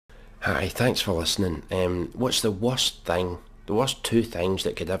Hi, thanks for listening. What's the worst thing, the worst two things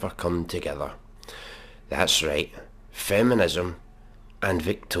that could ever come together? That's right, feminism and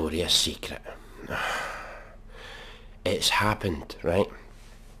Victoria's Secret. It's happened, right?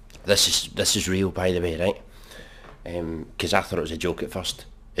 This is real, by the way, right? Because I thought it was a joke at first.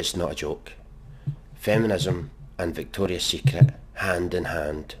 It's not a joke. Feminism and Victoria's Secret, hand in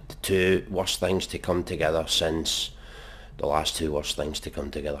hand. The two worst things to come together since the last two worst things to come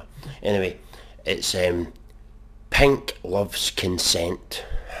together. Anyway, it's Pink loves consent.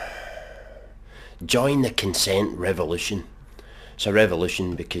 Join the consent revolution. It's a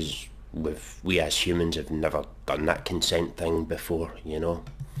revolution because we as humans have never done that consent thing before, you know.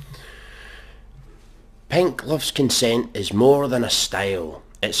 Pink Loves Consent is more than a style,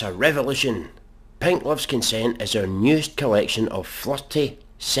 it's a revolution. Pink Loves Consent is our newest collection of flirty,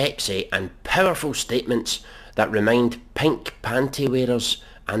 sexy and powerful statements that remind pink panty wearers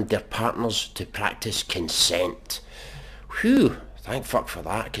and their partners to practice consent. Whew, thank fuck for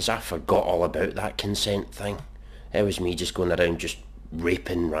that, because I forgot all about that consent thing. It was me just going around just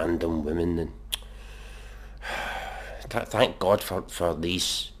raping random women, and thank God for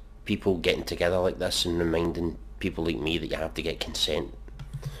these people getting together like this and reminding people like me that you have to get consent.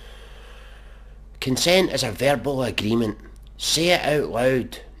 Consent is a verbal agreement. Say it out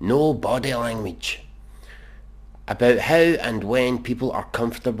loud, no body language. About how and when people are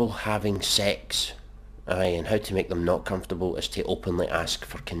comfortable having sex. Aye, and how to make them not comfortable is to openly ask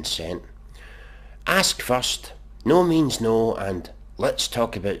for consent. Ask first, no means no, and let's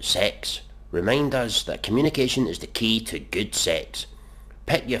talk about sex. Remind us that communication is the key to good sex.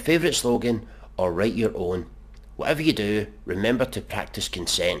 Pick your favourite slogan or write your own. Whatever you do, remember to practice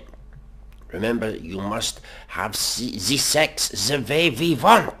consent. Remember, you must have the sex the way we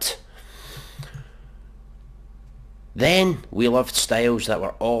want. Then we loved styles that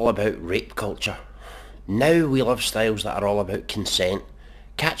were all about rape culture. Now we love styles that are all about consent.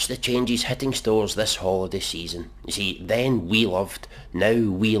 Catch the changes hitting stores this holiday season. You see, then we loved, now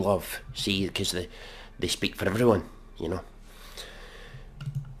we love. See, because they speak for everyone, you know.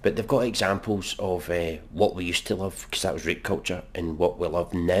 But they've got examples of what we used to love, because that was rape culture, and what we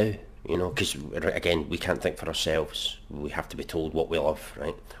love now, you know, because, again, we can't think for ourselves. We have to be told what we love,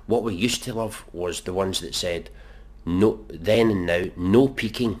 right? What we used to love was the ones that said, no, then and now, no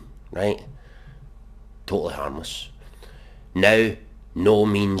peeking, right? Totally harmless. Now, no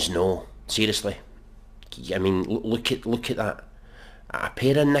means no. Seriously. I mean, look at that. A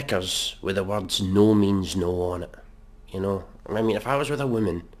pair of knickers with the words no means no on it. You know? I mean, if I was with a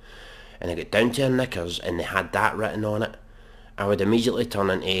woman and I got down to her knickers and they had that written on it, I would immediately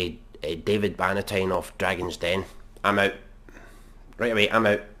turn into David Bannatyne off Dragon's Den. I'm out. Right away, I'm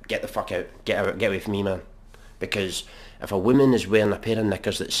out. Get the fuck out. Get out. Get away from me, man. Because if a woman is wearing a pair of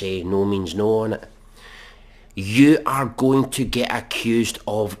knickers that say no means no on it, you are going to get accused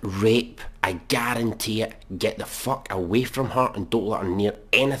of rape. I guarantee it. Get the fuck away from her and don't let her near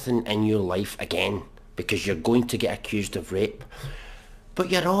anything in your life again, because you're going to get accused of rape. But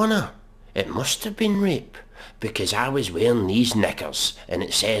Your Honour, it must have been rape, because I was wearing these knickers and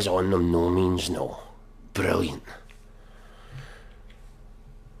it says on them no means no. Brilliant.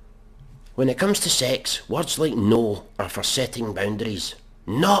 When it comes to sex, words like no are for setting boundaries,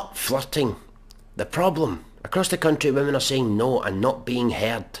 not flirting. The problem, across the country women are saying no and not being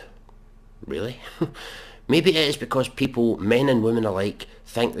heard. Really? Maybe it is because people, men and women alike,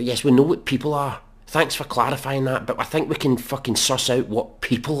 think that yes, we know what people are. Thanks for clarifying that, but I think we can fucking suss out what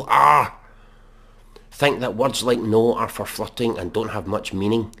people are. Think that words like no are for flirting and don't have much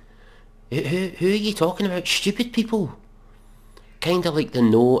meaning. Who are you talking about? Stupid people. Kinda like the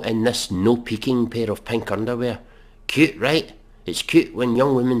no in this no peeking pair of pink underwear. Cute, right? It's cute when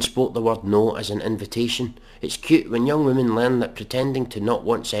young women sport the word no as an invitation. It's cute when young women learn that pretending to not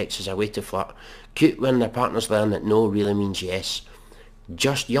want sex is a way to flirt. Cute when their partners learn that no really means yes.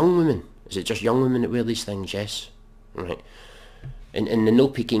 Just young women. Is it just young women that wear these things? Yes. Right. And the no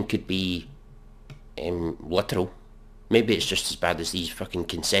peeking could be literal. Maybe it's just as bad as these fucking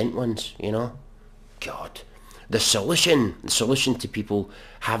consent ones, you know? God. The solution to people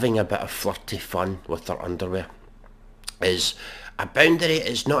having a bit of flirty fun with their underwear is a boundary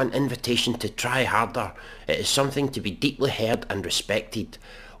is not an invitation to try harder. It is something to be deeply heard and respected.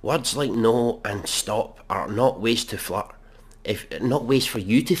 Words like no and stop are not ways to flirt. Not ways for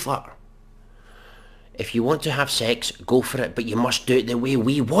you to flirt. If you want to have sex, go for it, but you must do it the way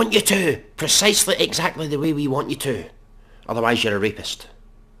we want you to. Precisely exactly the way we want you to. Otherwise you're a rapist.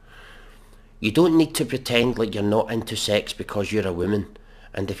 You don't need to pretend like you're not into sex because you're a woman.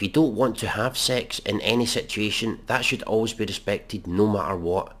 And if you don't want to have sex in any situation, that should always be respected no matter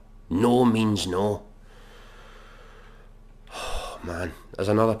what. No means no. Oh man, there's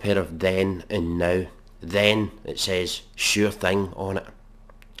another pair of then and now. Then, it says, sure thing on it.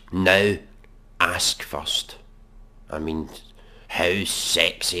 Now, ask first. I mean, how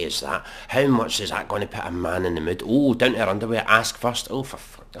sexy is that? How much is that going to put a man in the mood? Oh, down to her underwear, ask first. Oh, for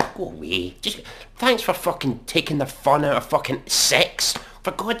fuck, go away. Just, thanks for fucking taking the fun out of fucking sex.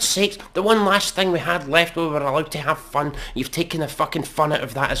 For God's sakes, the one last thing we had left where we were allowed to have fun, you've taken the fucking fun out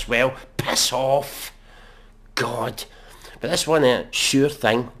of that as well. Piss off. God. But this one, sure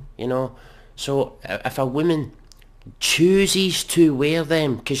thing, you know. So, if a woman chooses to wear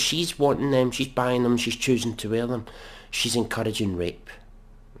them, because she's wanting them, she's buying them, she's choosing to wear them, she's encouraging rape.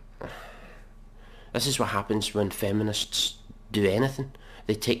 This is what happens when feminists do anything.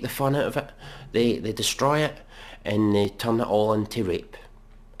 They take the fun out of it, they destroy it, and they turn it all into rape.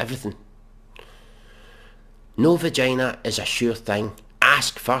 Everything. No vagina is a sure thing.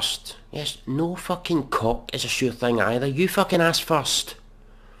 Ask first. Yes, no fucking cock is a sure thing either. You fucking ask first.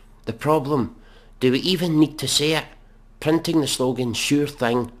 The problem, do we even need to say it? Printing the slogan, sure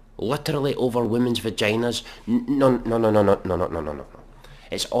thing, literally over women's vaginas. No.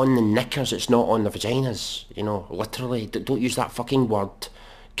 It's on the knickers, it's not on the vaginas. You know, literally, don't use that fucking word.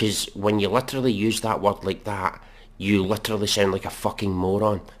 Because when you literally use that word like that, you literally sound like a fucking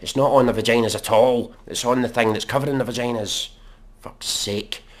moron. It's not on the vaginas at all. It's on the thing that's covering the vaginas. Fuck's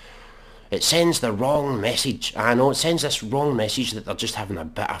sake. It sends the wrong message. I know, it sends this wrong message that they're just having a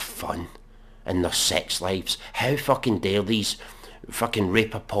bit of fun in their sex lives. How fucking dare these fucking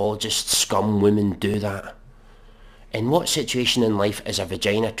rape apologist scum women do that? In what situation in life is a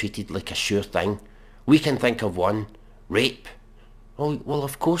vagina treated like a sure thing? We can think of one. Rape. Oh, well,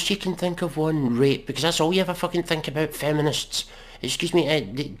 of course you can think of one. Rape. Because that's all you ever fucking think about, feminists. Excuse me,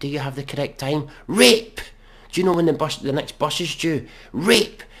 do you have the correct time? Rape! Do you know when the next bus is due?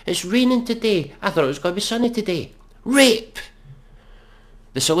 Rape! It's raining today. I thought it was going to be sunny today. Rape!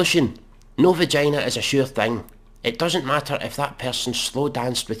 The solution. No vagina is a sure thing. It doesn't matter if that person slow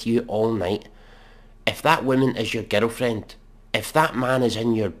danced with you all night. If that woman is your girlfriend. If that man is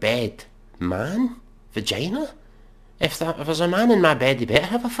in your bed. Man? Vagina? If there's a man in my bed, he better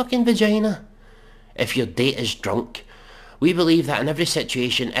have a fucking vagina. If your date is drunk. We believe that in every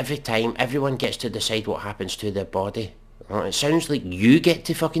situation, every time, everyone gets to decide what happens to their body. It sounds like you get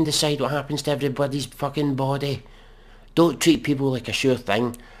to fucking decide what happens to everybody's fucking body. Don't treat people like a sure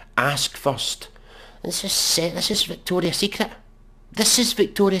thing. Ask first. This is Victoria's Secret. This is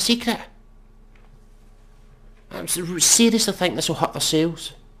Victoria's Secret. I seriously think this will hurt their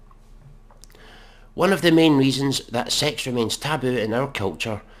sales. One of the main reasons that sex remains taboo in our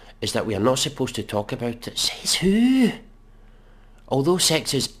culture is that we are not supposed to talk about it. Says who? Although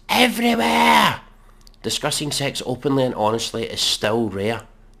sex is everywhere, discussing sex openly and honestly is still rare.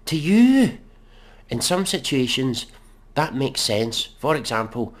 To you. In some situations, that makes sense. For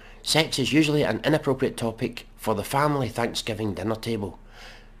example, sex is usually an inappropriate topic for the family Thanksgiving dinner table.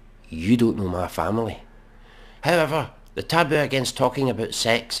 You don't know my family. However, the taboo against talking about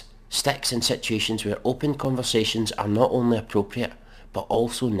sex sticks in situations where open conversations are not only appropriate, but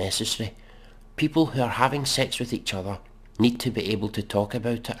also necessary. People who are having sex with each other need to be able to talk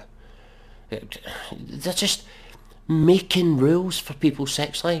about it. They're just making rules for people's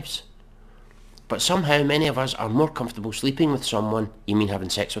sex lives. But somehow many of us are more comfortable sleeping with someone, you mean having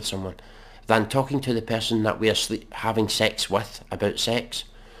sex with someone, than talking to the person that we are having sex with about sex.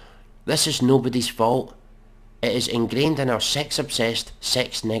 This is nobody's fault. It is ingrained in our sex-obsessed,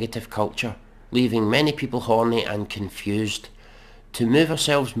 sex-negative culture, leaving many people horny and confused. To move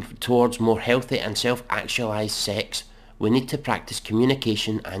ourselves towards more healthy and self-actualized sex, we need to practice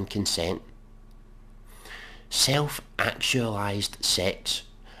communication and consent. Self-actualized sex.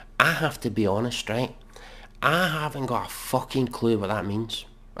 I have to be honest, right? I haven't got a fucking clue what that means.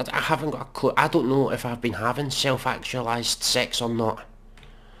 I haven't got a clue. I don't know if I've been having self-actualized sex or not.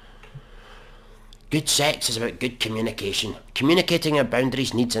 Good sex is about good communication. Communicating our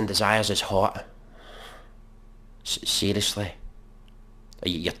boundaries, needs and desires is hot. Seriously?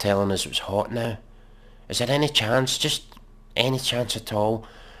 You're telling us it's hot now? Is there any chance, just any chance at all,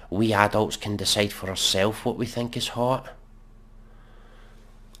 we adults can decide for ourselves what we think is hot?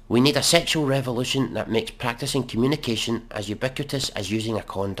 We need a sexual revolution that makes practicing communication as ubiquitous as using a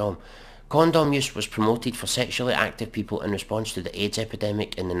condom. Condom use was promoted for sexually active people in response to the AIDS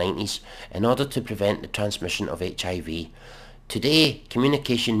epidemic in the 90s in order to prevent the transmission of HIV. Today,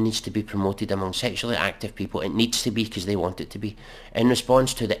 communication needs to be promoted among sexually active people. It needs to be because they want it to be. In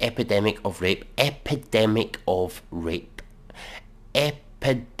response to the epidemic of rape. Epidemic of rape.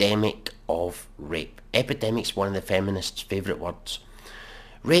 Epidemic of rape. Epidemic's one of the feminists' favourite words.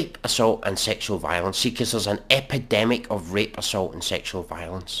 Rape, assault and sexual violence. See, because there's an epidemic of rape, assault and sexual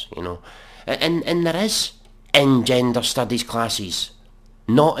violence, you know. And there is in gender studies classes.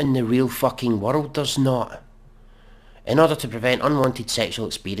 Not in the real fucking world, there's not. In order to prevent unwanted sexual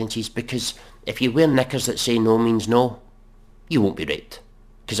experiences, because if you wear knickers that say no means no, you won't be raped.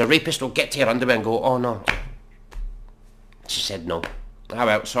 Because a rapist will get to your underwear and go, oh no, she said no. Ah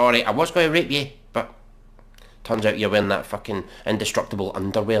well, sorry, I was going to rape you, but turns out you're wearing that fucking indestructible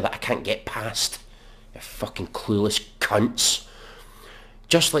underwear that I can't get past. You fucking clueless cunts.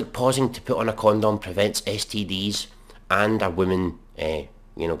 Just like pausing to put on a condom prevents STDs and a woman, you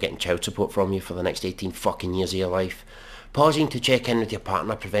know, getting child support from you for the next 18 fucking years of your life. Pausing to check in with your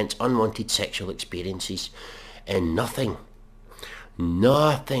partner prevents unwanted sexual experiences. And nothing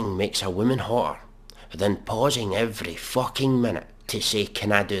makes a woman hotter than pausing every fucking minute to say,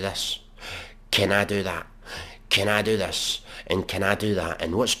 can I do this? Can I do that? Can I do this? And can I do that?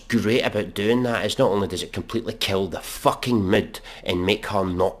 And what's great about doing that is not only does it completely kill the fucking mood and make her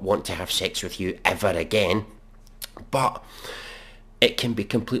not want to have sex with you ever again, but it can be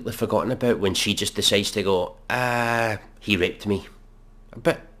completely forgotten about when she just decides to go, he raped me.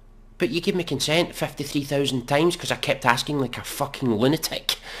 But you gave me consent 53,000 times because I kept asking like a fucking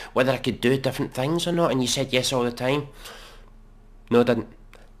lunatic whether I could do different things or not, and you said yes all the time. No, I didn't.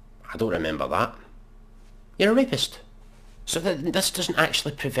 I don't remember that. You're a rapist. So this doesn't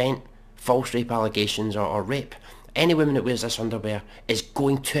actually prevent false rape allegations or rape. Any woman that wears this underwear is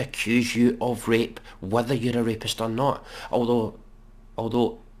going to accuse you of rape, whether you're a rapist or not. Although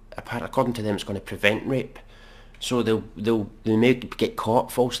according to them, it's going to prevent rape. So they may get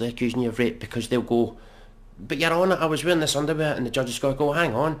caught falsely accusing you of rape because they'll go, but Your Honour, I was wearing this underwear, and the judge is going to go,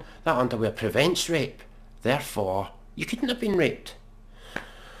 hang on, that underwear prevents rape. Therefore, you couldn't have been raped.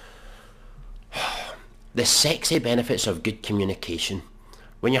 The sexy benefits of good communication.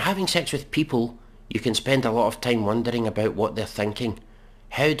 When you're having sex with people, you can spend a lot of time wondering about what they're thinking.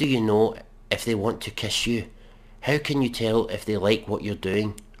 How do you know if they want to kiss you? How can you tell if they like what you're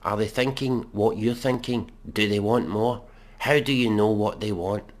doing? Are they thinking what you're thinking? Do they want more? How do you know what they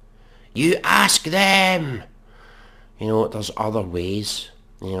want? You ask them! You know, there's other ways.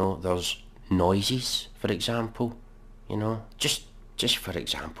 You know, there's noises, for example. You know, just for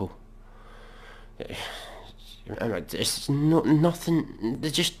example. It's nothing. They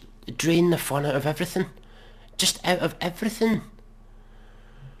just drain the fun out of everything. Just out of everything.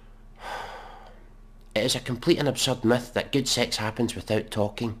 It is a complete and absurd myth that good sex happens without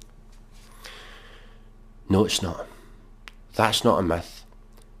talking. No, it's not. That's not a myth.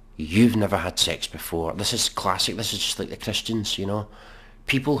 You've never had sex before. This is classic. This is just like the Christians, you know.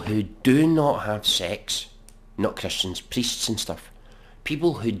 People who do not have sex, not Christians, priests and stuff.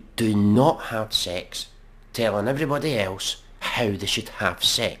 People who do not have sex telling everybody else how they should have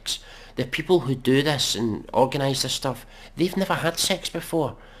sex. The people who do this and organise this stuff, they've never had sex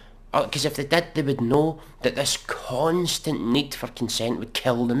before. Because if they did, they would know that this constant need for consent would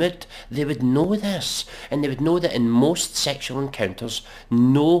kill the mood. They would know this. And they would know that in most sexual encounters,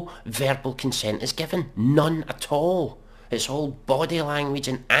 no verbal consent is given. None at all. It's all body language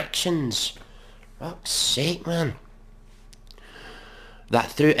and actions. Fuck's sake, man. That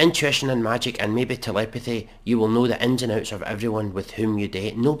through intuition and magic and maybe telepathy, you will know the ins and outs of everyone with whom you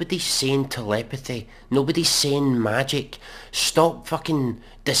date. Nobody's saying telepathy. Nobody's saying magic. Stop fucking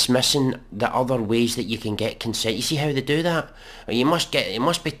dismissing the other ways that you can get consent. You see how they do that? You must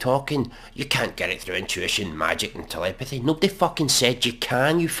be talking. You can't get it through intuition, magic and telepathy. Nobody fucking said you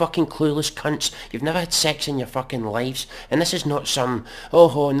can, you fucking clueless cunts. You've never had sex in your fucking lives. And this is not some,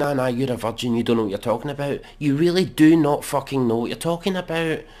 nah, you're a virgin, you don't know what you're talking about. You really do not fucking know what you're talking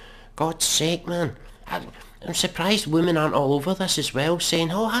about. God's sake, man. I'm surprised women aren't all over this as well, saying,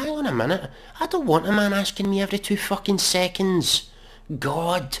 oh, hang on a minute. I don't want a man asking me every 2 fucking seconds.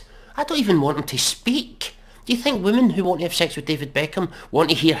 God, I don't even want him to speak. Do you think women who want to have sex with David Beckham want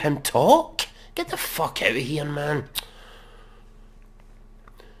to hear him talk? Get the fuck out of here, man.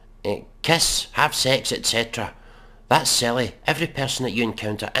 Kiss, have sex, etc. That's silly. Every person that you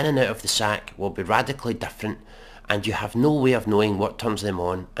encounter in and out of the sack will be radically different, and you have no way of knowing what turns them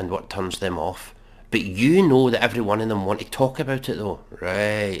on and what turns them off. But you know that every one of them want to talk about it though.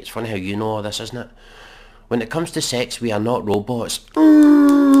 Right, it's funny how you know all this, isn't it? When it comes to sex, we are not robots.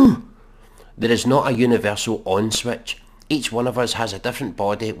 There is not a universal on switch. Each one of us has a different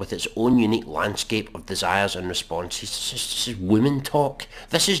body with its own unique landscape of desires and responses. This is women talk.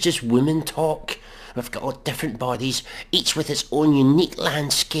 This is just women talk. We've got all different bodies, each with its own unique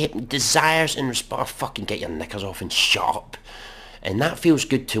landscape, desires and response. Fucking get your knickers off and shut up. And that feels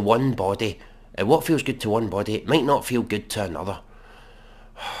good to one body. And what feels good to one body, it might not feel good to another.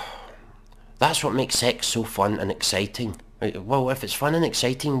 That's what makes sex so fun and exciting. Well, if it's fun and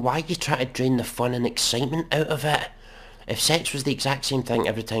exciting, why you try to drain the fun and excitement out of it? If sex was the exact same thing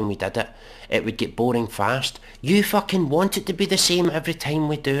every time we did it, it would get boring fast. You fucking want it to be the same every time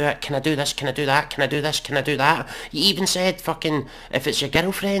we do it. Can I do this? Can I do that? Can I do this? Can I do that? You even said fucking, if it's your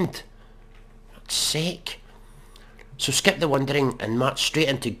girlfriend. Fuck's sake. So skip the wondering and march straight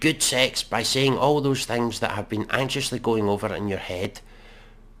into good sex by saying all those things that have been anxiously going over in your head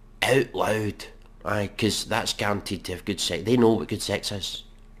out loud. Aye, because that's guaranteed to have good sex. They know what good sex is.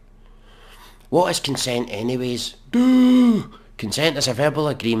 What is consent anyways? Consent is a verbal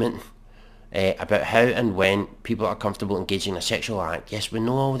agreement about how and when people are comfortable engaging in a sexual act. Yes, we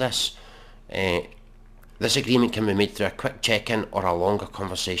know all this. This agreement can be made through a quick check-in or a longer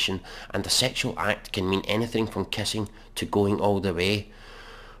conversation, and a sexual act can mean anything from kissing to going all the way.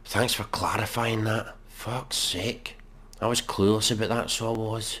 Thanks for clarifying that. Fuck's sake. I was clueless about that, so I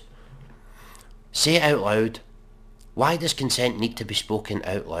was. Say it out loud. Why does consent need to be spoken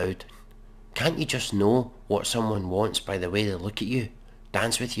out loud? Can't you just know what someone wants by the way they look at you,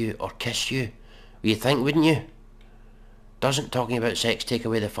 dance with you, or kiss you? You think, wouldn't you? Doesn't talking about sex take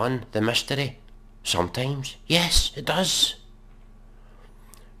away the fun, the mystery? Sometimes. Yes, it does.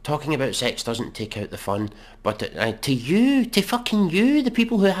 Talking about sex doesn't take out the fun, but to you, to fucking you, the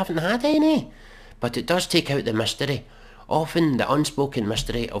people who haven't had any. But it does take out the mystery. Often the unspoken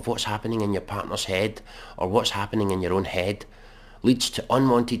mystery of what's happening in your partner's head, or what's happening in your own head, leads to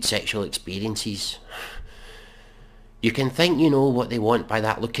unwanted sexual experiences. You can think you know what they want by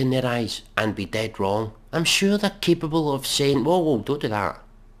that look in their eyes, and be dead wrong. I'm sure they're capable of saying, whoa, don't do that.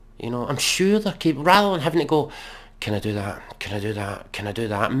 You know, I'm sure they're capable, rather than having to go, can I do that? Can I do that? Can I do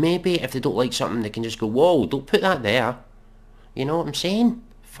that? Maybe if they don't like something, they can just go, whoa, don't put that there. You know what I'm saying?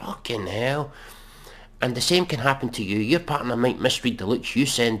 Fucking hell. And the same can happen to you. Your partner might misread the looks you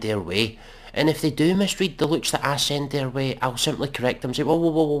send their way. And if they do misread the looks that I send their way, I'll simply correct them and say,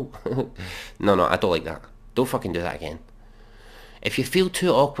 whoa. No, I don't like that. Don't fucking do that again. If you feel too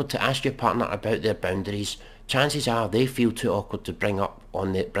awkward to ask your partner about their boundaries, chances are they feel too awkward to bring it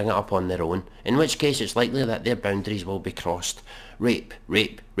up on their own, in which case it's likely that their boundaries will be crossed. Rape.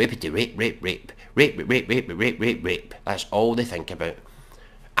 That's all they think about.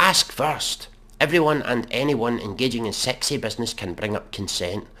 Ask first. Everyone and anyone engaging in sexy business can bring up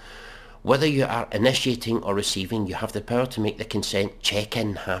consent. Whether you are initiating or receiving, you have the power to make the consent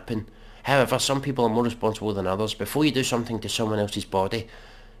check-in happen. However, some people are more responsible than others. Before you do something to someone else's body,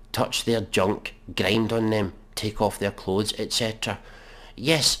 touch their junk, grind on them, take off their clothes, etc.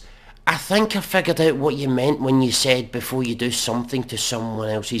 Yes, I think I figured out what you meant when you said before you do something to someone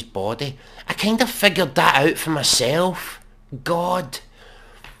else's body. I kind of figured that out for myself. God.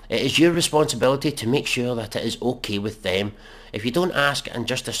 It is your responsibility to make sure that it is okay with them. If you don't ask and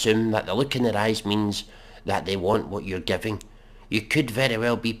just assume that the look in their eyes means that they want what you're giving, you could very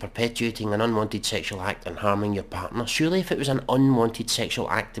well be perpetuating an unwanted sexual act and harming your partner. Surely if it was an unwanted sexual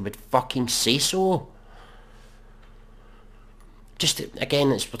act, they would fucking say so. Just, again,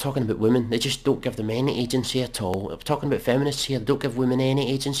 we're talking about women. They just don't give them any agency at all. We're talking about feminists here. They don't give women any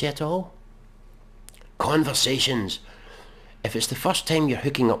agency at all. Conversations. If it's the first time you're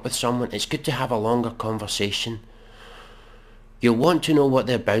hooking up with someone, it's good to have a longer conversation. You'll want to know what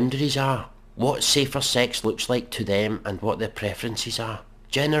their boundaries are, what safer sex looks like to them, and what their preferences are.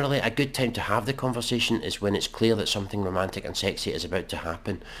 Generally, a good time to have the conversation is when it's clear that something romantic and sexy is about to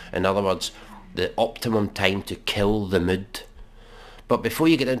happen. In other words, the optimum time to kill the mood. But before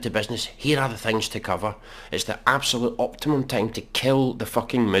you get into business, here are the things to cover. It's the absolute optimum time to kill the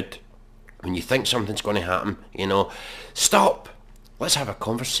fucking mood. When you think something's going to happen, you know, stop. Let's have a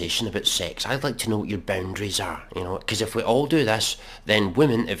conversation about sex. I'd like to know what your boundaries are, you know, because if we all do this, then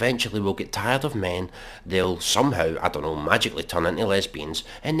women eventually will get tired of men. They'll somehow, I don't know, magically turn into lesbians,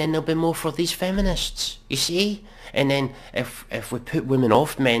 and then there'll be more for these feminists, you see? And then if we put women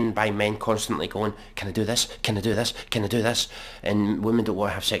off men by men constantly going, can I do this? Can I do this? Can I do this? And women don't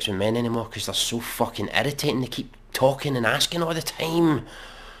want to have sex with men anymore because they're so fucking irritating. They keep talking and asking all the time.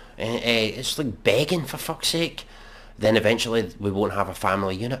 It's like begging, for fuck's sake. Then eventually we won't have a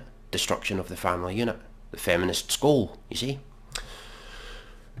family unit. Destruction of the family unit. The feminist's goal, you see.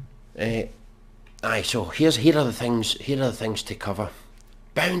 So here are the things to cover.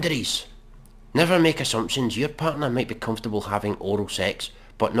 Boundaries. Never make assumptions. Your partner might be comfortable having oral sex,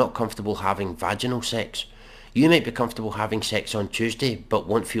 but not comfortable having vaginal sex. You might be comfortable having sex on Tuesday, but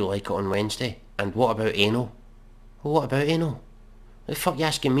won't feel like it on Wednesday. And what about anal? What about anal? What the fuck are you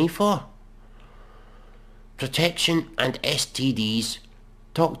asking me for? Protection and STDs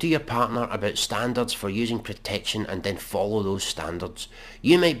Talk to your partner about standards for using protection and then follow those standards.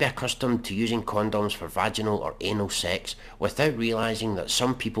 You might be accustomed to using condoms for vaginal or anal sex without realising that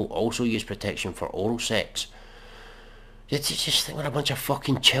some people also use protection for oral sex. You just think we're a bunch of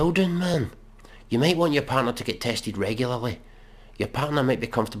fucking children, man. You might want your partner to get tested regularly. Your partner might be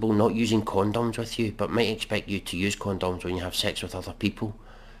comfortable not using condoms with you, but might expect you to use condoms when you have sex with other people.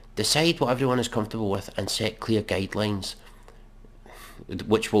 Decide what everyone is comfortable with and set clear guidelines,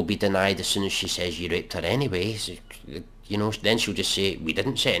 which will be denied as soon as she says you raped her anyway. You know, then she'll just say, we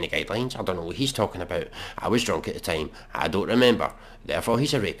didn't set any guidelines, I don't know what he's talking about, I was drunk at the time, I don't remember, therefore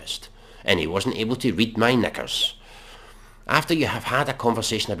he's a rapist, and he wasn't able to read my knickers. After you have had a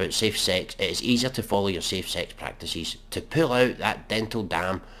conversation about safe sex, it is easier to follow your safe sex practices, to pull out that dental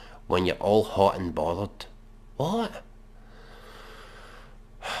dam when you're all hot and bothered. What?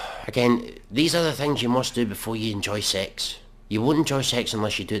 Again, these are the things you must do before you enjoy sex. You won't enjoy sex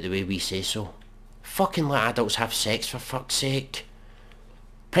unless you do it the way we say so. Fucking let adults have sex, for fuck's sake.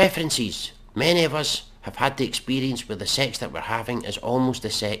 Preferences. Many of us have had the experience where the sex that we're having is almost the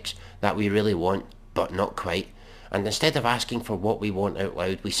sex that we really want, but not quite. And instead of asking for what we want out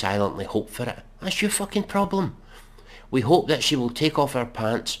loud, we silently hope for it. That's your fucking problem. We hope that she will take off her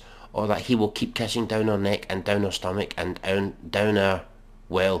pants, or that he will keep kissing down her neck and down her stomach and down her...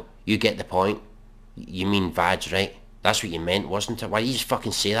 Well, you get the point. You mean vag, right? That's what you meant, wasn't it? Why you just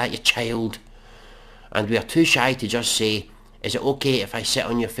fucking say that, you child? And we are too shy to just say, is it okay if I sit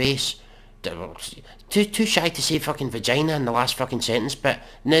on your face? Too shy to say fucking vagina in the last fucking sentence, but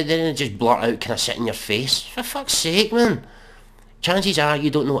now then just blurt out, can I sit in your face? For fuck's sake, man. Chances are you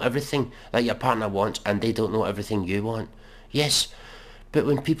don't know everything that your partner wants, and they don't know everything you want. Yes, but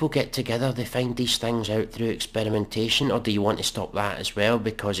when people get together, they find these things out through experimentation, or do you want to stop that as well,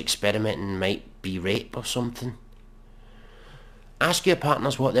 because experimenting might be rape or something? Ask your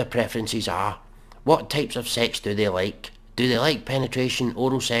partners what their preferences are. What types of sex do they like? Do they like penetration,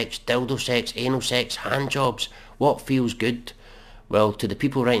 oral sex, dildo sex, anal sex, hand jobs? What feels good? Well, to the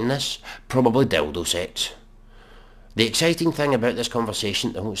people writing this, probably dildo sex. The exciting thing about this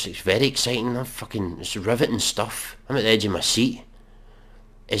conversation, it's very exciting, it's riveting stuff, I'm at the edge of my seat,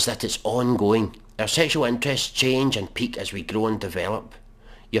 is that it's ongoing. Our sexual interests change and peak as we grow and develop.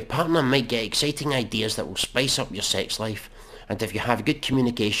 Your partner might get exciting ideas that will spice up your sex life, and if you have good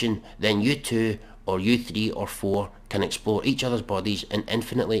communication, then you two, or you three or four, can explore each other's bodies in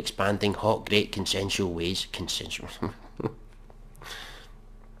infinitely expanding, hot, great, consensual ways. Consensual.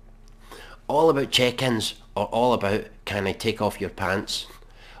 All about check-ins, or all about, can I take off your pants?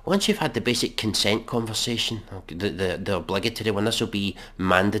 Once you've had the basic consent conversation, the obligatory one, this will be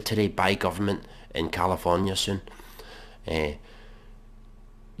mandatory by government in California soon.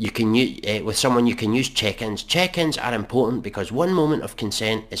 You can use, with someone you can use check-ins. Check-ins are important because one moment of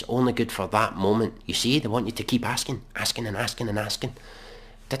consent is only good for that moment. You see, they want you to keep asking and asking and asking.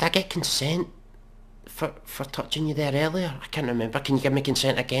 Did I get consent for touching you there earlier? I can't remember. Can you give me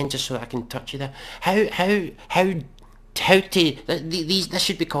consent again just so that I can touch you there? This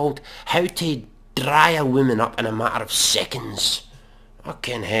should be called how to dry a woman up in a matter of seconds.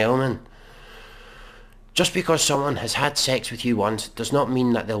 Fucking hell, man. Just because someone has had sex with you once does not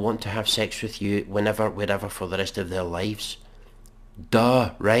mean that they'll want to have sex with you whenever, wherever for the rest of their lives.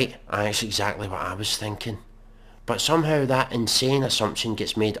 Duh, right? That's exactly what I was thinking. But somehow that insane assumption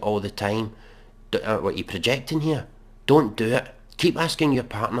gets made all the time. What are you projecting here? Don't do it. Keep asking your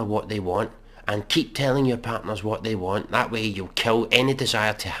partner what they want, and keep telling your partners what they want. That way you'll kill any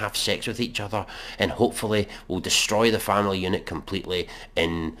desire to have sex with each other, and hopefully will destroy the family unit completely,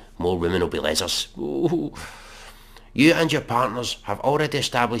 and more women will be lessers. Ooh. You and your partners have already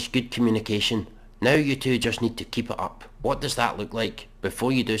established good communication. Now you two just need to keep it up. What does that look like?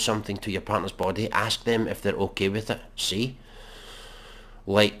 Before you do something to your partner's body, ask them if they're okay with it. See?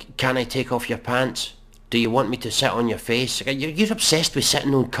 Like, can I take off your pants? Do you want me to sit on your face? You're obsessed with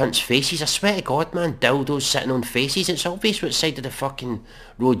sitting on cunts' faces. I swear to God, man. Dildos sitting on faces. It's obvious what side of the fucking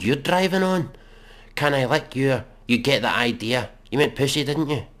road you're driving on. Can I lick you? You get the idea. You meant pussy, didn't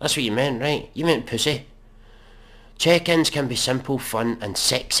you? That's what you meant, right? You meant pussy. Check-ins can be simple, fun and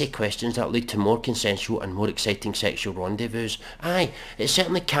sexy questions that lead to more consensual and more exciting sexual rendezvous. Aye, it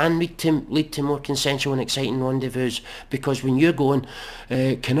certainly can lead to more consensual and exciting rendezvous, because when you're going,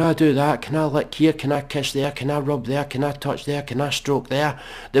 can I do that, can I lick here, can I kiss there, can I rub there, can I touch there, can I stroke there,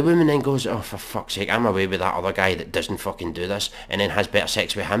 the woman then goes, oh for fuck's sake, I'm away with that other guy that doesn't fucking do this, and then has better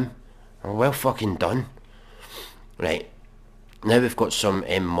sex with him. Well fucking done. Right, now we've got some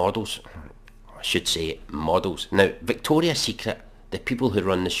models. I should say models. Now, Victoria's Secret, the people who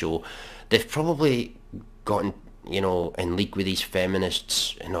run the show, they've probably gotten you know, in league with these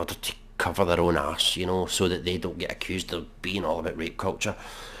feminists in order to cover their own arse, you know, so that they don't get accused of being all about rape culture.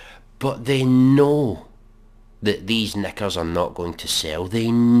 But they know that these knickers are not going to sell.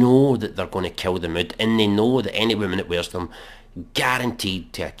 They know that they're going to kill the mood, and they know that any woman that wears them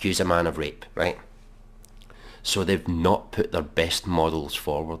guaranteed to accuse a man of rape, right? So they've not put their best models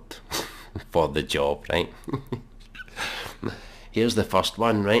forward for the job, right? Here's the first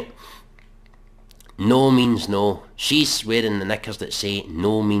one, right? No means no. She's wearing the knickers that say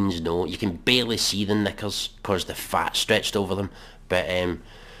no means no. You can barely see the knickers because the fat stretched over them. But,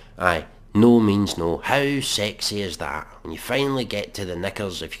 aye, no means no. How sexy is that? When you finally get to the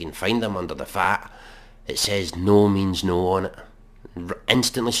knickers, if you can find them under the fat, it says no means no on it.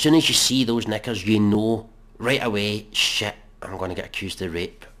 Instantly, as soon as you see those knickers, you know right away, shit, I'm going to get accused of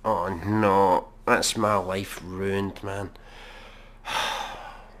rape. Oh no, that's my life ruined, man.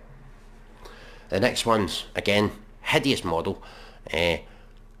 The next one's, again, hideous model.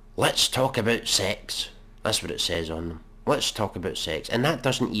 Let's talk about sex. That's what it says on them. Let's talk about sex. And that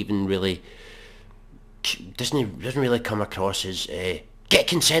doesn't even really, doesn't really come across as, get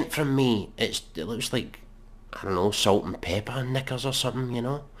consent from me. It looks like, I don't know, salt and pepper knickers or something, you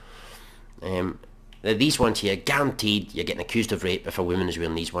know. These ones here, guaranteed you're getting accused of rape if a woman is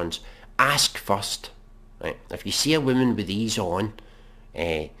wearing these ones. Ask first. Right? If you see a woman with these on,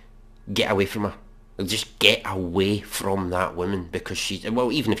 get away from her. Just get away from that woman, because she's,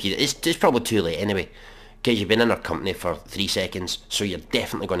 well, even if you, it's probably too late anyway, because you've been in her company for 3 seconds, so you're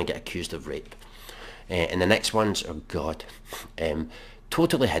definitely going to get accused of rape. And the next one's, oh god,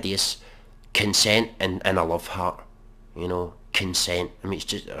 totally hideous. Consent and a love heart, you know, consent. I mean, it's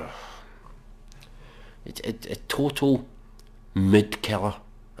just, it's a total mood killer.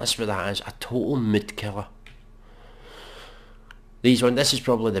 That's what that is, a total mood killer. This is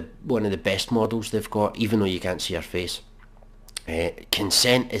probably one of the best models they've got, even though you can't see her face.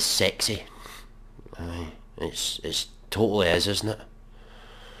 Consent is sexy. It's totally is, isn't it?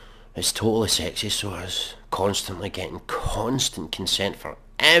 It's totally sexy, so it's constantly getting constant consent for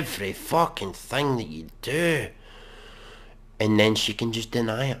every fucking thing that you do. And then she can just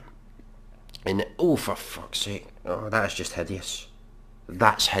deny it. And, oh, for fuck's sake. Oh, that's just hideous.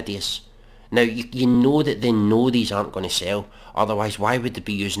 That's hideous. Now, you know that they know these aren't going to sell. Otherwise, why would they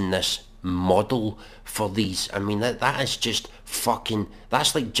be using this model for these? I mean, that is just fucking...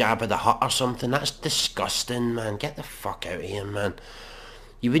 That's like Jabba the Hutt or something. That's disgusting, man. Get the fuck out of here, man.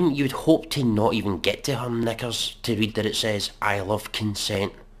 You would hope to not even get to her knickers to read that it says, I love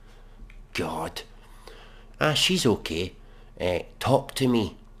consent. God. She's okay. Talk to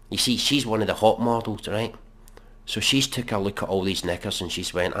me. You see, she's one of the hot models, right? So she's took a look at all these knickers and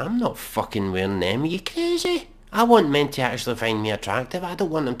she's went, I'm not fucking wearing them, are you crazy? I want men to actually find me attractive. I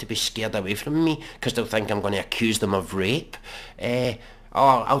don't want them to be scared away from me because they'll think I'm going to accuse them of rape.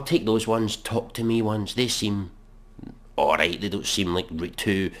 I'll take those ones, talk to me ones. They seem alright. They don't seem like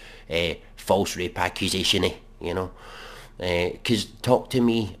too false rape accusation-y, you know. Because talk to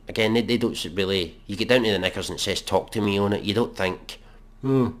me, again, they don't really... You get down to the knickers and it says talk to me on it. You don't think,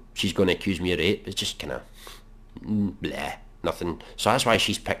 she's going to accuse me of rape. It's just kind of... bleh, nothing. So that's why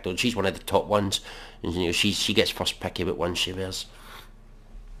she's picked on. She's one of the top ones, and you know, she gets first picky about ones she wears.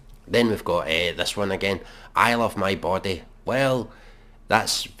 Then we've got this one again. I love my body. Well,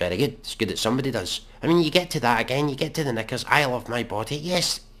 that's very good. It's good that somebody does. I mean, you get to that again. You get to the knickers. I love my body.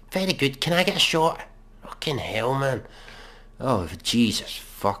 Yes, very good. Can I get a shot? Fucking hell, man. Oh, Jesus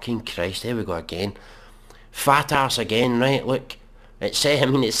fucking Christ. There we go again. Fat arse again, right? Look, it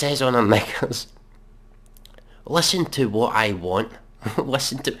says on her knickers. Listen to what I want.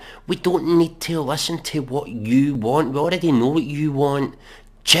 We don't need to listen to what you want. We already know what you want.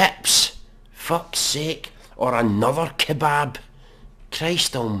 Chips. Fuck's sake. Or another kebab.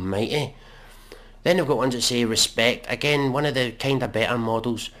 Christ almighty. Then we've got ones that say respect. Again, one of the kind of better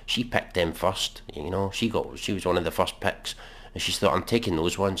models. She picked them first. You know, she was one of the first picks. And she thought, I'm taking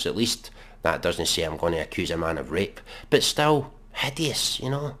those ones. At least that doesn't say I'm going to accuse a man of rape. But still, hideous, you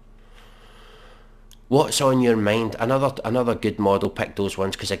know. What's on your mind? Another good model picked those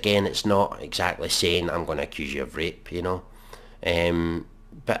ones because again, it's not exactly saying I'm going to accuse you of rape, you know.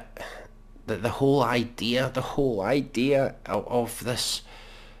 But the whole idea of this,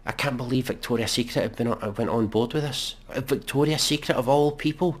 I can't believe Victoria's Secret went on board with this. Victoria's Secret of all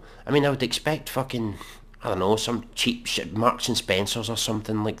people. I mean, I would expect fucking, I don't know, some cheap shit, Marks and Spencers or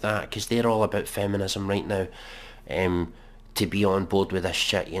something like that, because they're all about feminism right now. To be on board with this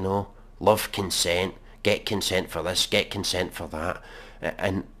shit, you know. Love consent, get consent for this, get consent for that.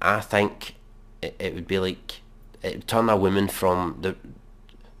 And I think it would be like, it would turn a woman from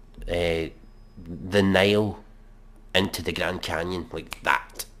the Nile into the Grand Canyon like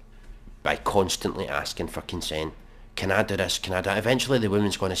that by constantly asking for consent. Can I do this? Can I do that? Eventually the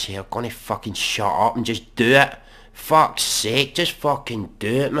woman's going to say, I'm going to fucking shut up and just do it. Fuck's sake, just fucking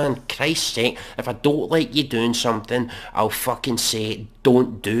do it, man. Christ's sake, if I don't like you doing something, I'll fucking say,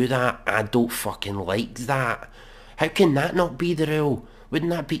 don't do that. I don't fucking like that. How can that not be the rule?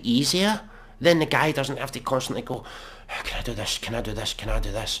 Wouldn't that be easier? Then the guy doesn't have to constantly go, oh, can I do this? Can I do this? Can I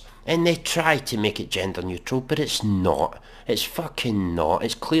do this? And they try to make it gender neutral, but it's not. It's fucking not.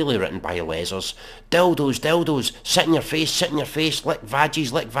 It's clearly written by lesers. Dildos, dildos, sit in your face, lick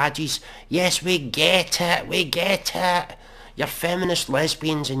vaggies. Yes, we get it. You're feminist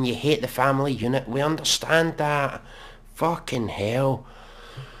lesbians and you hate the family unit. We understand that. Fucking hell.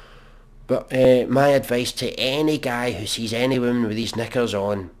 But my advice to any guy who sees any woman with these knickers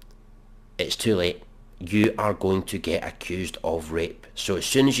on, it's too late. You are going to get accused of rape. So as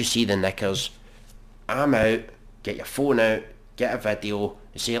soon as you see the knickers, I'm out, get your phone out, get a video,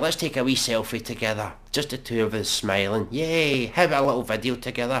 and say, let's take a wee selfie together. Just the two of us smiling. Yay, have a little video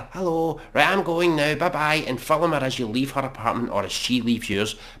together. Hello, right, I'm going now, bye-bye. And film her as you leave her apartment or as she leaves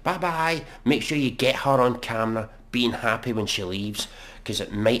yours. Bye-bye. Make sure you get her on camera, being happy when she leaves, because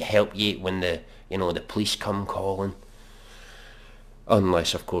it might help you when the police come calling.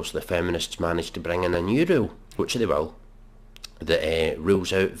 Unless, of course, the feminists manage to bring in a new rule, which they will, that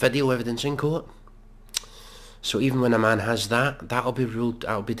rules out video evidence in court. So even when a man has that, that'll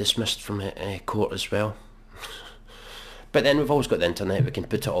be dismissed from court as well. But then we've always got the internet. We can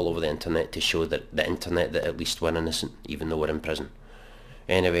put it all over the internet to show that the internet that at least we're innocent, even though we're in prison.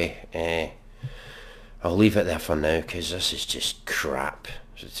 Anyway, I'll leave it there for now, because this is just crap.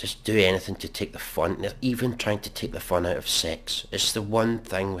 Just do anything to take the fun. They're even trying to take the fun out of sex. It's the one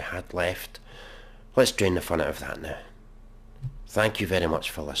thing we had left. Let's drain the fun out of that now. Thank you very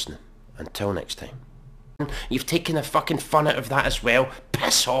much for listening. Until next time. You've taken the fucking fun out of that as well.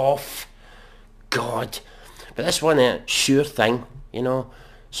 Piss off. God. But this one, sure thing,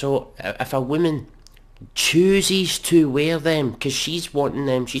 So if a woman chooses to wear them, because she's wanting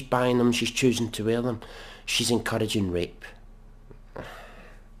them, she's buying them, she's choosing to wear them, she's encouraging rape.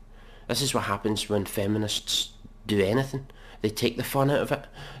 This is what happens when feminists do anything. They take the fun out of it,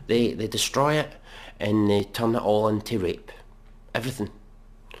 they destroy it, and they turn it all into rape. Everything.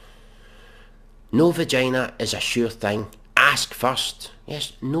 No vagina is a sure thing. Ask first.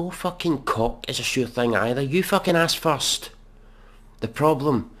 Yes, no fucking cock is a sure thing either. You fucking ask first. The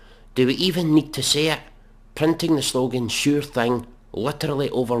problem, do we even need to say it? Printing the slogan, sure thing, literally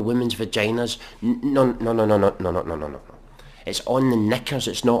over women's vaginas. No. It's on the knickers,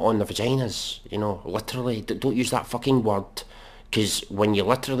 it's not on the vaginas, literally. Don't use that fucking word, because when you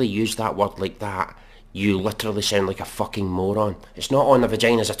literally use that word like that, you literally sound like a fucking moron. It's not on the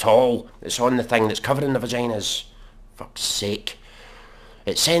vaginas at all. It's on the thing that's covering the vaginas. Fuck's sake.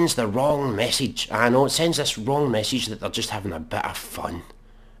 It sends the wrong message. I know, it sends this wrong message that they're just having a bit of fun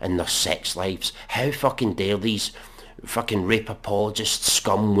in their sex lives. How fucking dare these fucking rape apologist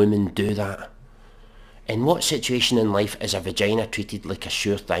scum women do that? In what situation in life is a vagina treated like a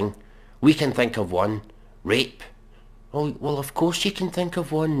sure thing? We can think of one. Rape. Oh, well, of course you can think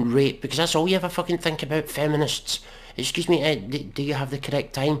of one. Rape. Because that's all you ever fucking think about, feminists. Excuse me, do you have the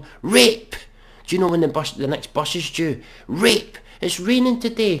correct time? Rape! Do you know when the next bus is due? Rape! It's raining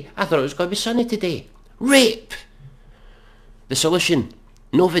today. I thought it was going to be sunny today. Rape! The solution.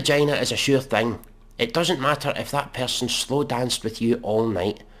 No vagina is a sure thing. It doesn't matter if that person slow danced with you all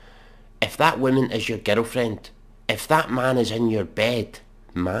night. If that woman is your girlfriend, if that man is in your bed,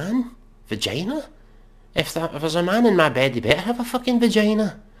 man? Vagina? If there's a man in my bed, he better have a fucking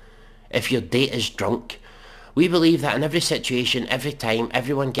vagina. If your date is drunk, we believe that in every situation, every time,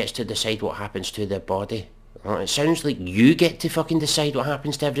 everyone gets to decide what happens to their body. It sounds like you get to fucking decide what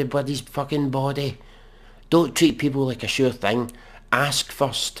happens to everybody's fucking body. Don't treat people like a sure thing. Ask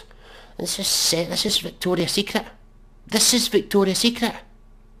first. This is Victoria's Secret. This is Victoria's Secret.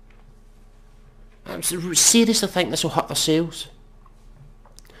 I seriously think this will hurt their sales.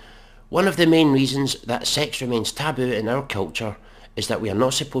 One of the main reasons that sex remains taboo in our culture is that we are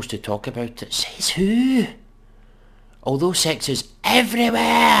not supposed to talk about it. Says who? Although sex is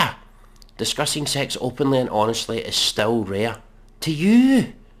everywhere, discussing sex openly and honestly is still rare. To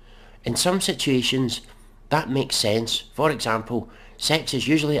you. In some situations, that makes sense. For example, sex is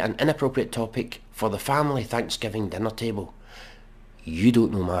usually an inappropriate topic for the family Thanksgiving dinner table. You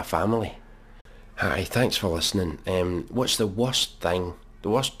don't know my family. Hi, thanks for listening. What's the worst thing, the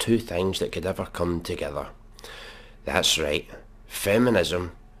worst two things that could ever come together? That's right,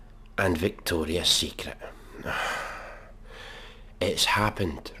 feminism and Victoria's Secret. It's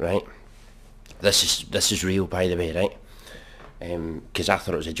happened, right? This is real, by the way, right? Because I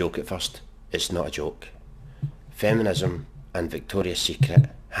thought it was a joke at first. It's not a joke. Feminism and Victoria's Secret,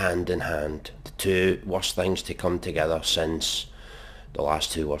 hand in hand, the two worst things to come together since the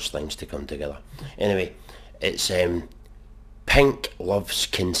last two worst things to come together. Anyway, it's Pink loves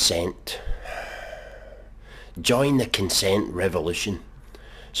consent. Join the consent revolution.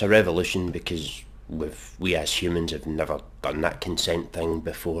 It's a revolution because we as humans have never done that consent thing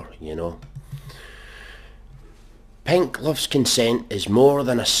before, you know. Pink Loves Consent is more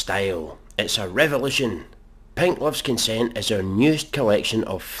than a style, it's a revolution. Pink Loves Consent is our newest collection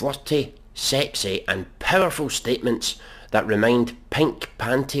of flirty, sexy and powerful statements that remind pink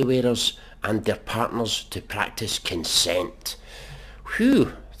panty wearers and their partners to practice consent.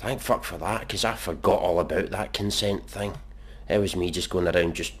 Whew, thank fuck for that, because I forgot all about that consent thing. It was me just going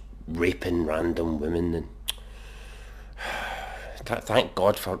around just raping random women, and thank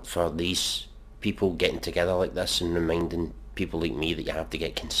God for these people getting together like this and reminding people like me that you have to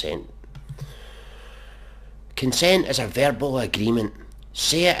get consent. Consent is a verbal agreement.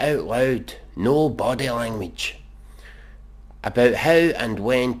 Say it out loud, no body language. About how and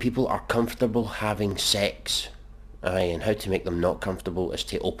when people are comfortable having sex. Aye, and how to make them not comfortable is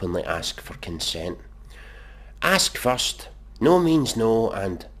to openly ask for consent. Ask first, no means no,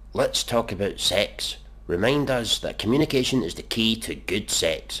 and let's talk about sex. Remind us that communication is the key to good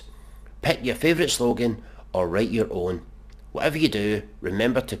sex. Pick your favourite slogan or write your own. Whatever you do,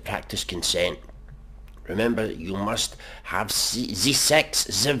 remember to practice consent. Remember, you must have the sex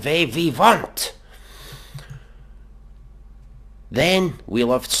the way we want. Then we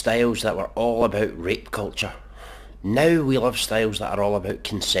loved styles that were all about rape culture. Now we love styles that are all about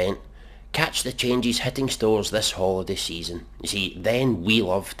consent. Catch the changes hitting stores this holiday season. You see, then we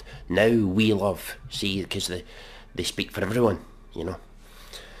loved, now we love. See, because they speak for everyone, you know.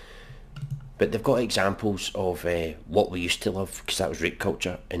 But they've got examples of what we used to love, because that was rape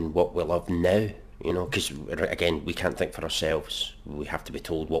culture, and what we love now, you know, because, again, we can't think for ourselves. We have to be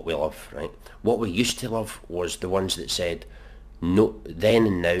told what we love, right? What we used to love was the ones that said, no, then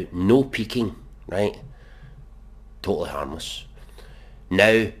and now, no peeking, right? Totally harmless.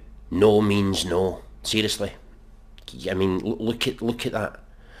 Now, no means no. Seriously. I mean, look at that.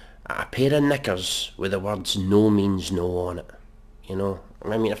 A pair of knickers with the words no means no on it. You know?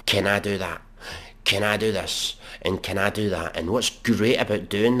 I mean, can I do that? Can I do this? And can I do that? And what's great about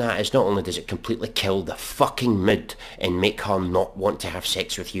doing that is not only does it completely kill the fucking mood and make her not want to have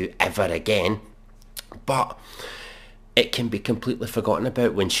sex with you ever again, but it can be completely forgotten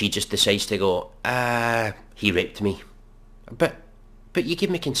about when she just decides to go, he raped me. But you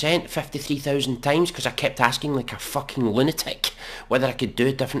gave me consent 53,000 times because I kept asking like a fucking lunatic whether I could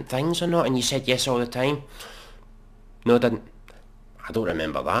do different things or not, and you said yes all the time. No, I didn't. I don't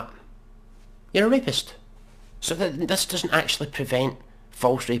remember that. You're a rapist. So this doesn't actually prevent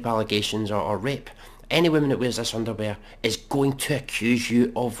false rape allegations or rape. Any woman that wears this underwear is going to accuse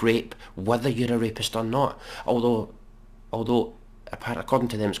you of rape, whether you're a rapist or not. Although according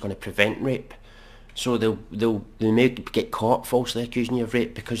to them, it's going to prevent rape. So they may get caught falsely accusing you of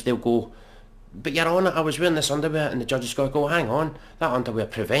rape because they'll go, but Your Honour, I was wearing this underwear, and the judge is going to go, hang on, that underwear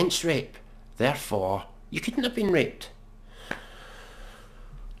prevents rape. Therefore, you couldn't have been raped.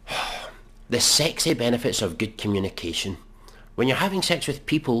 The sexy benefits of good communication. When you're having sex with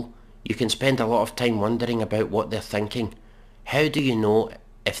people, you can spend a lot of time wondering about what they're thinking. How do you know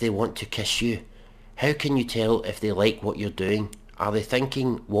if they want to kiss you? How can you tell if they like what you're doing? Are they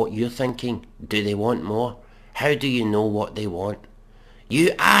thinking what you're thinking? Do they want more? How do you know what they want?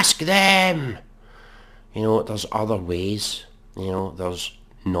 You ask them! You know, there's other ways. You know, there's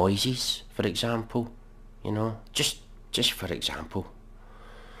noises, for example. You know, just for example.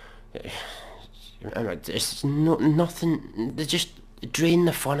 It's nothing. They just drain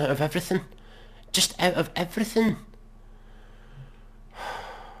the fun out of everything. Just out of everything.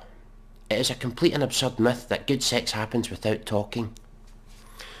 It is a complete and absurd myth that good sex happens without talking.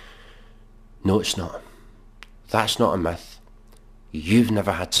 No, it's not. That's not a myth. You've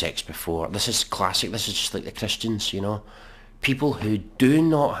never had sex before. This is classic. This is just like the Christians, you know. People who do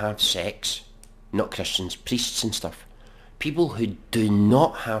not have sex, not Christians, priests and stuff. People who do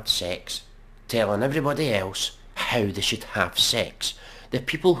not have sex telling everybody else how they should have sex. The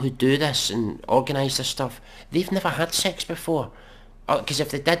people who do this and organise this stuff, they've never had sex before. Because if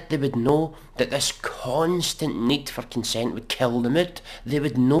they did, they would know that this constant need for consent would kill the mood. They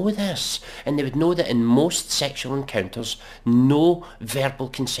would know this. And they would know that in most sexual encounters, no verbal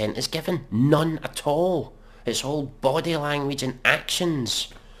consent is given. None at all. It's all body language and actions.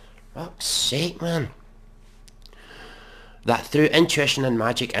 Fuck's sake, man. That through intuition and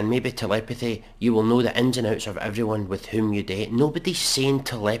magic and maybe telepathy, you will know the ins and outs of everyone with whom you date. Nobody's saying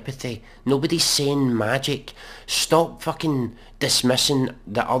telepathy. Nobody's saying magic. Stop fucking dismissing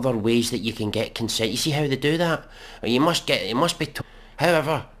the other ways that you can get consent. You see how they do that? It must be...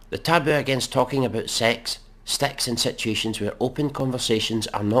 However, the taboo against talking about sex sticks in situations where open conversations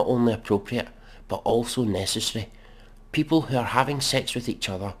are not only appropriate, but also necessary. People who are having sex with each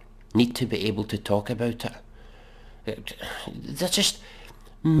other need to be able to talk about it. They're just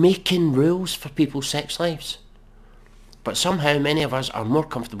making rules for people's sex lives. But somehow many of us are more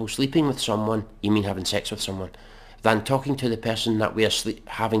comfortable sleeping with someone, you mean having sex with someone, than talking to the person that we are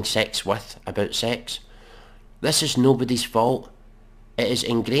having sex with about sex. This is nobody's fault. It is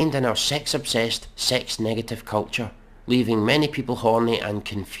ingrained in our sex-obsessed, sex-negative culture, leaving many people horny and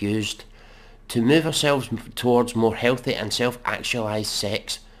confused. To move ourselves towards more healthy and self-actualized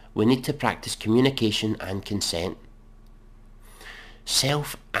sex, we need to practice communication and consent.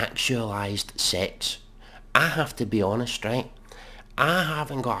 Self-actualized sex. I have to be honest, right? I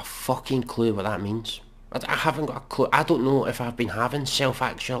haven't got a fucking clue what that means. I haven't got a clue. I don't know if I've been having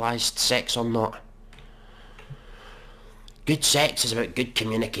self-actualized sex or not. Good sex is about good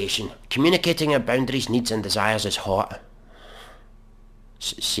communication. Communicating our boundaries, needs and desires is hot.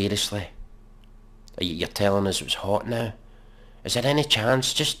 Seriously? You're telling us it's hot now? Is there any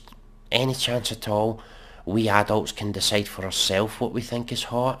chance, just any chance at all, we adults can decide for ourselves what we think is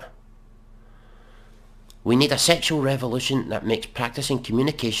hot? We need a sexual revolution that makes practicing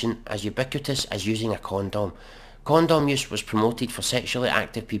communication as ubiquitous as using a condom. Condom use was promoted for sexually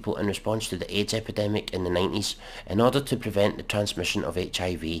active people in response to the AIDS epidemic in the 90s in order to prevent the transmission of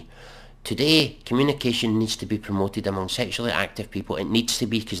HIV. Today, communication needs to be promoted among sexually active people. It needs to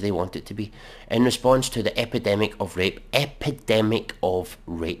be because they want it to be. In response to the epidemic of rape. Epidemic of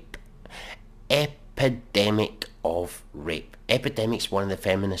rape. Epidemic of rape. Epidemic's one of the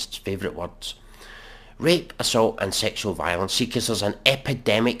feminists' favourite words. Rape, assault and sexual violence. See, because there's an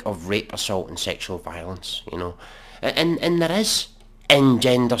epidemic of rape, assault and sexual violence, you know. And there is in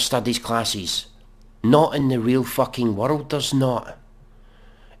gender studies classes. Not in the real fucking world, there's not.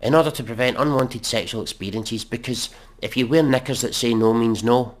 In order to prevent unwanted sexual experiences, because if you wear knickers that say no means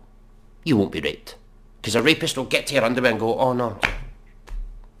no, you won't be raped. Because a rapist will get to your underwear and go, oh no,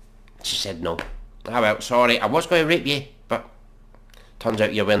 she said no. Ah well, sorry, I was going to rape you, but turns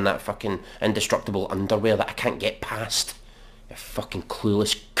out you're wearing that fucking indestructible underwear that I can't get past. You fucking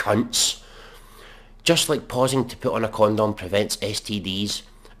clueless cunts. Just like pausing to put on a condom prevents STDs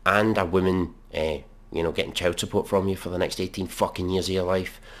and a woman, getting child support from you for the next 18 fucking years of your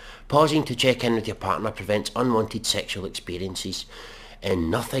life. Pausing to check in with your partner prevents unwanted sexual experiences.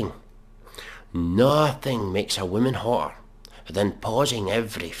 And nothing makes a woman hotter than pausing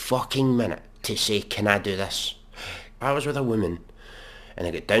every fucking minute to say, can I do this? If I was with a woman and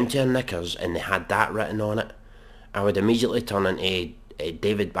I got down to her knickers and they had that written on it, I would immediately turn into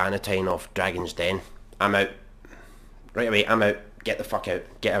David Bannatyne off Dragon's Den. I'm out. Right away, I'm out. Get the fuck out.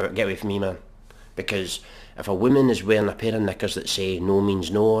 Get away from me, man. Because if a woman is wearing a pair of knickers that say no means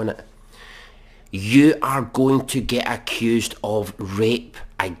no on it, you are going to get accused of rape.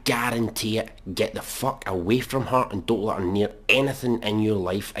 I guarantee it. Get the fuck away from her and don't let her near anything in your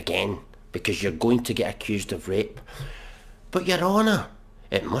life again, because you're going to get accused of rape. But Your Honour,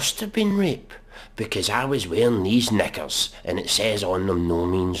 it must have been rape, because I was wearing these knickers and it says on them no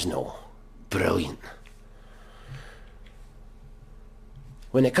means no. Brilliant.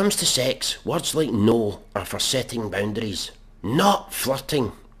 When it comes to sex, words like no are for setting boundaries, not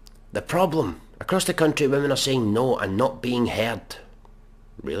flirting. The problem, across the country women are saying no and not being heard.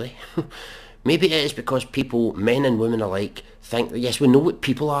 Really? Maybe it is because people, men and women alike, think that yes, we know what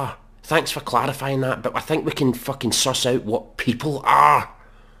people are. Thanks for clarifying that, but I think we can fucking suss out what people are.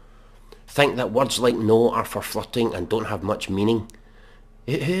 Think that words like no are for flirting and don't have much meaning.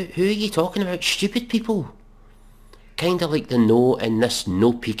 Who are you talking about? Stupid people. Kinda like the no in this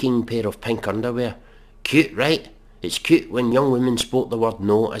no peeking pair of pink underwear. Cute, right? It's cute when young women sport the word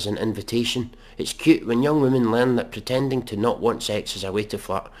no as an invitation. It's cute when young women learn that pretending to not want sex is a way to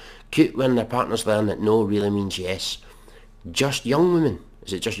flirt. Cute when their partners learn that no really means yes. Just young women.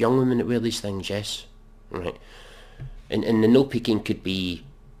 Is it just young women that wear these things? Yes. Right. And the no peeking could be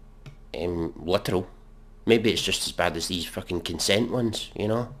literal. Maybe it's just as bad as these fucking consent ones, you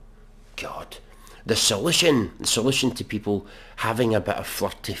know? God. The solution to people having a bit of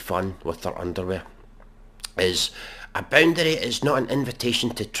flirty fun with their underwear is a boundary is not an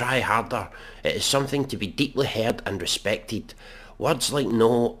invitation to try harder. It is something to be deeply heard and respected. Words like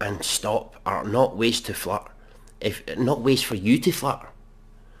no and stop are not ways to flirt, not ways for you to flirt.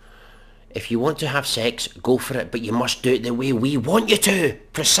 If you want to have sex, go for it, but you must do it the way we want you to.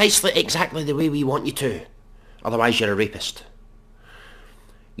 Precisely exactly the way we want you to. Otherwise you're a rapist.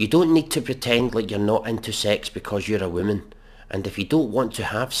 You don't need to pretend like you're not into sex because you're a woman. And if you don't want to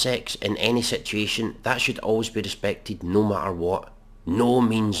have sex in any situation, that should always be respected no matter what. No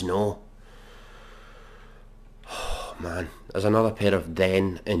means no. Oh man, there's another pair of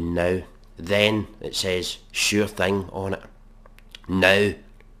then and now. Then, it says, sure thing on it. Now,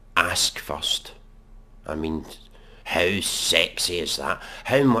 ask first. I mean, how sexy is that?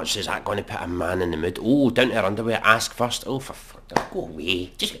 How much is that going to put a man in the mood? Oh, down to her underwear, ask first. Oh, for fuck, go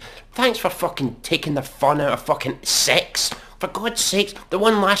away. Just, thanks for fucking taking the fun out of fucking sex. For God's sakes, the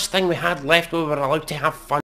one last thing we had left where we were allowed to have fun.